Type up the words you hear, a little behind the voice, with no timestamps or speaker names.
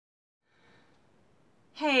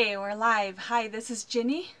Hey, we're live. Hi, this is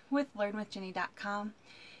Ginny with LearnWithGinny.com.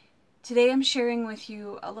 Today I'm sharing with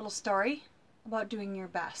you a little story about doing your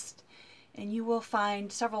best. And you will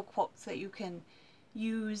find several quotes that you can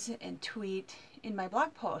use and tweet in my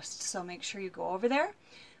blog post. So make sure you go over there.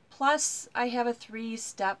 Plus, I have a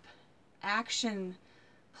 3-step action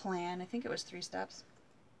plan. I think it was 3 steps.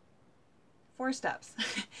 4 steps.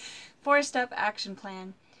 4-step action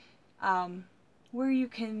plan where you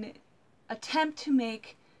can attempt to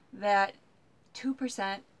make that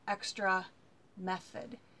 2% extra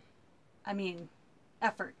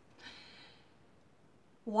effort.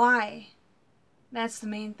 Why? That's the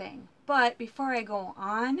main thing. But before I go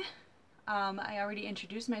on, I already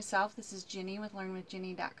introduced myself. This is Ginny with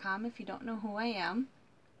LearnWithGinny.com if you don't know who I am.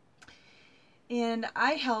 And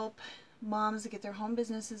I help moms get their home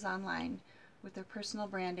businesses online with their personal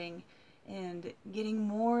branding and getting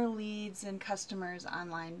more leads and customers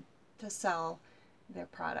online to sell their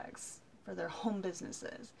products for their home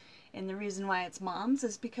businesses. And the reason why it's moms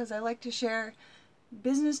is because I like to share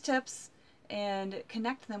business tips and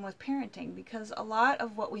connect them with parenting, because a lot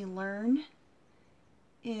of what we learn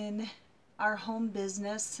in our home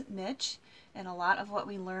business niche and a lot of what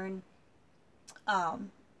we learn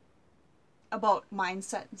about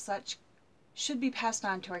mindset and such should be passed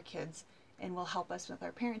on to our kids and will help us with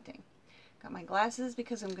our parenting. Got my glasses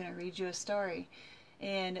because I'm going to read you a story.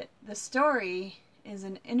 And the story is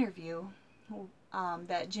an interview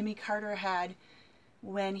that Jimmy Carter had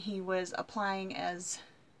when he was applying as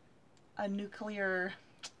a nuclear,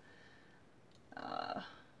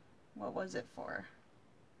 what was it for?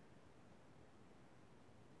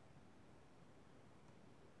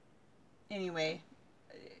 Anyway,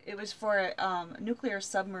 it was for a nuclear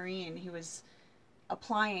submarine he was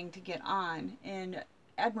applying to get on, and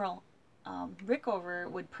Admiral Rickover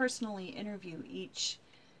would personally interview each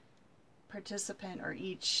participant or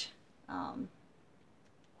each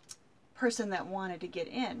person that wanted to get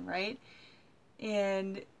in, right?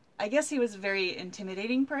 And I guess he was a very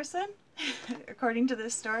intimidating person, according to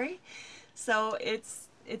this story. So it's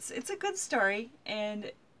a good story,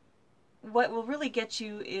 and what will really get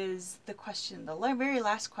you is the question, the very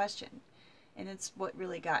last question, and it's what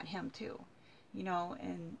really got him too. You know,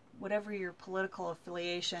 and whatever your political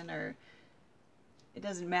affiliation, or it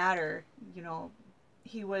doesn't matter, you know,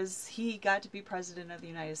 he got to be president of the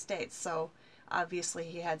United States, so obviously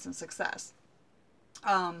he had some success.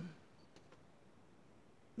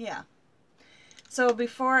 Yeah. So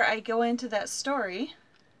before I go into that story,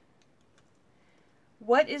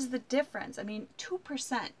 what is the difference? I mean,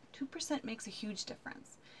 2% makes a huge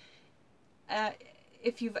difference.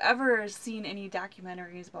 If you've ever seen any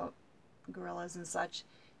documentaries about gorillas and such,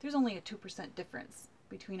 there's only a 2% difference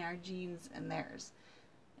between our genes and theirs.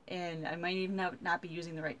 And I might even not be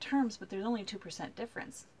using the right terms, but there's only a 2%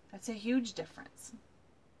 difference. That's a huge difference.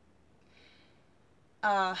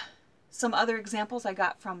 Some other examples I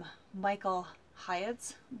got from Michael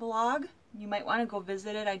Hyatt's blog. You might want to go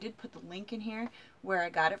visit it. I did put the link in here where I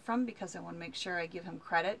got it from, because I want to make sure I give him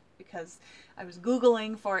credit, because I was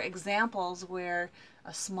Googling for examples where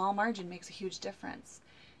a small margin makes a huge difference.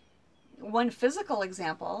 One physical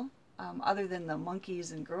example, other than the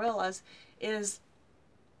monkeys and gorillas, is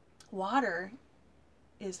water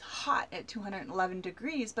is hot at 211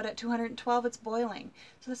 degrees, but at 212 it's boiling.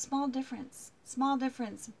 So the small difference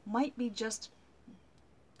might be just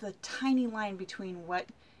the tiny line between what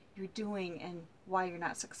you're doing and why you're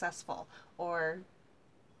not successful. Or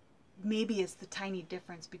maybe it's the tiny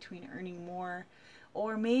difference between earning more,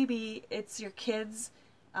 or maybe it's your kids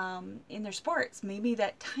in their sports. Maybe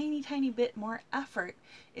that tiny bit more effort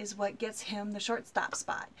is what gets him the shortstop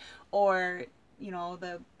spot, or you know,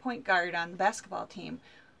 the point guard on the basketball team.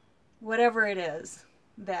 Whatever it is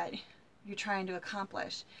that you're trying to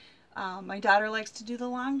accomplish. My daughter likes to do the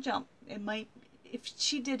long jump. It might, if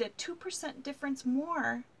she did a 2% difference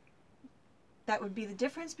more, that would be the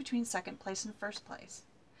difference between second place and first place.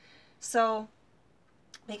 So,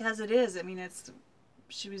 because it is, I mean,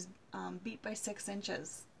 she was beat by 6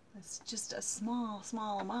 inches. It's just a small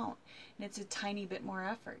amount, and it's a tiny bit more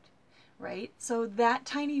effort, right? So that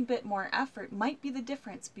tiny bit more effort might be the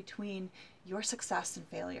difference between your success and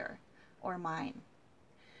failure, or mine.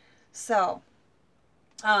 So,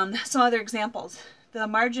 some other examples. The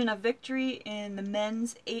margin of victory in the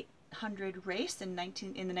men's 800 race in the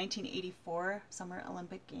 1984 Summer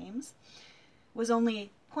Olympic Games was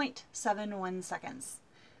only 0.71 seconds.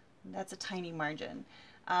 That's a tiny margin.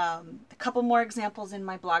 A couple more examples in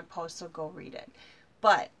my blog post, so go read it.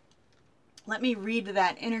 But let me read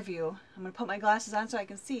that interview. I'm going to put my glasses on so I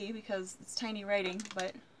can see, because it's tiny writing,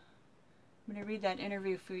 but I'm going to read that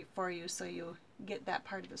interview for you so you get that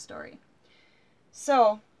part of the story.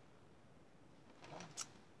 So,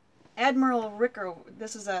 Admiral Rickover,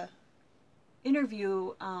 this is a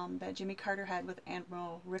interview that Jimmy Carter had with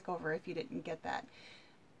Admiral Rickover, if you didn't get that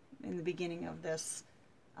in the beginning of this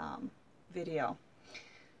video.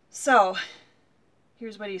 So,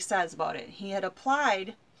 here's what he says about it. He had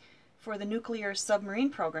applied for the nuclear submarine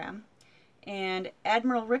program, and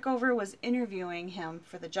Admiral Rickover was interviewing him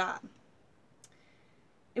for the job.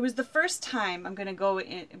 It was the first time, I'm going to go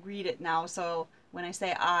and read it now, so when I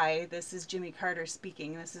say I, this is Jimmy Carter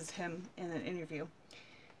speaking. This is him in an interview.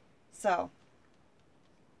 So,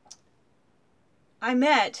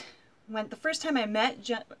 the first time I met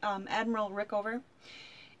Admiral Rickover,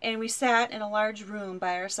 and we sat in a large room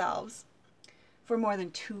by ourselves for more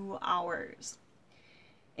than 2 hours.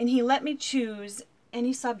 And he let me choose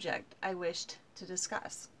any subject I wished to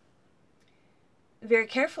discuss. Very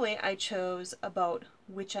carefully, I chose about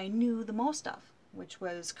which I knew the most of, which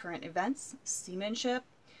was current events, seamanship,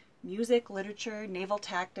 music, literature, naval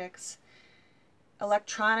tactics,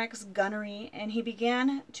 electronics, gunnery, and he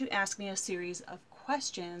began to ask me a series of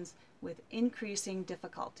questions with increasing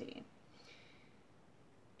difficulty.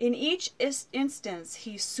 In each instance,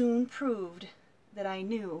 he soon proved that I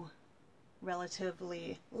knew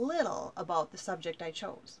relatively little about the subject I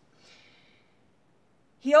chose.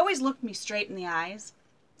 He always looked me straight in the eyes,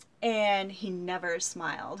 and he never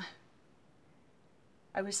smiled.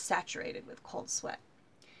 I was saturated with cold sweat.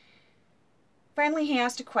 Finally, he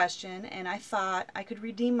asked a question, and I thought I could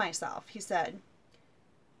redeem myself. He said,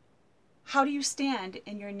 "How do you stand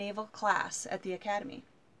in your naval class at the academy?"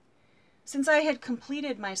 Since I had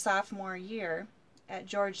completed my sophomore year at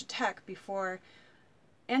Georgia Tech before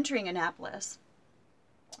entering Annapolis,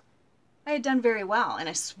 I had done very well, and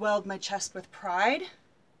I swelled my chest with pride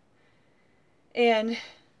and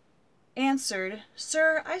answered,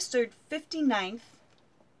 "Sir, I stood 59th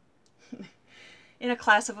in a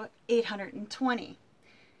class of 820,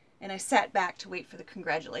 and I sat back to wait for the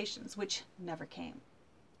congratulations, which never came.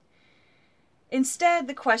 Instead,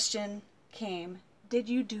 the question came, did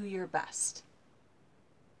you do your best?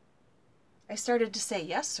 I started to say,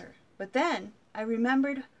 yes, sir, but then I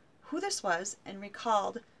remembered who this was and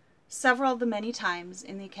recalled several of the many times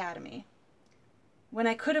in the academy when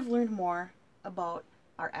I could have learned more about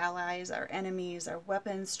our allies, our enemies, our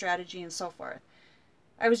weapons, strategy, and so forth.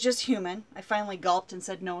 I was just human. I finally gulped and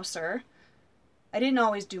said, no, sir. I didn't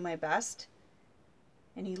always do my best.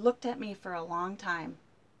 And he looked at me for a long time.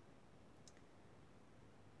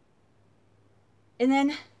 And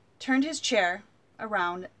then turned his chair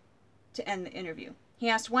around to end the interview. He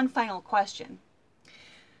asked one final question,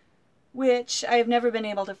 which I have never been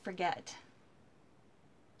able to forget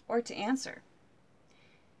or to answer.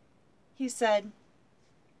 He said,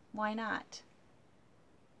 why not?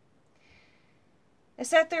 I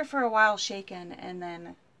sat there for a while shaken and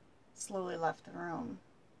then slowly left the room.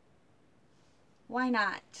 Why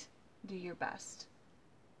not do your best?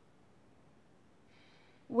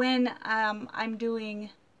 When I'm doing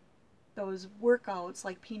those workouts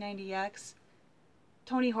like P90X,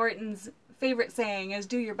 Tony Horton's favorite saying is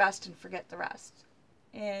do your best and forget the rest.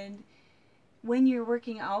 And when you're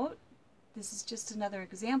working out, this is just another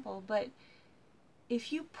example, but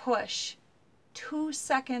if you push 2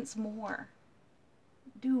 seconds more,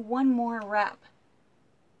 do one more rep,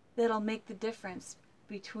 that'll make the difference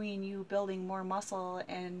between you building more muscle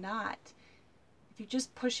and not. If you're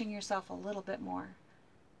just pushing yourself a little bit more.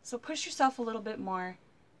 So push yourself a little bit more,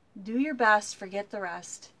 do your best, forget the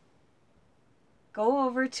rest. Go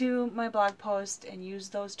over to my blog post and use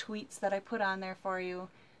those tweets that I put on there for you,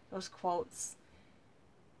 those quotes,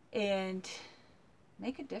 and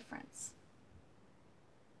make a difference.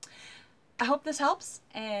 I hope this helps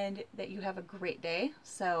and that you have a great day.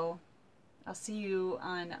 So I'll see you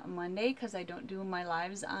on Monday because I don't do my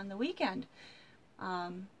lives on the weekend.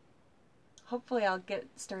 Hopefully I'll get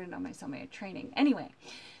started on my summer training. Anyway,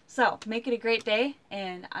 so make it a great day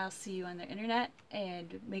and I'll see you on the internet,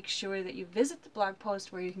 and make sure that you visit the blog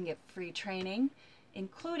post where you can get free training,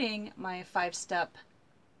 including my 5-step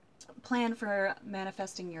plan for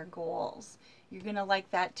manifesting your goals. You're going to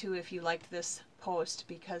like that too if you liked this post,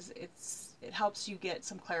 because it helps you get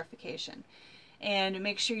some clarification. And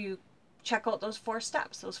make sure you check out those 4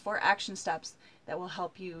 steps, those 4 action steps that will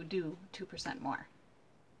help you do 2% more.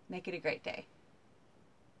 Make it a great day.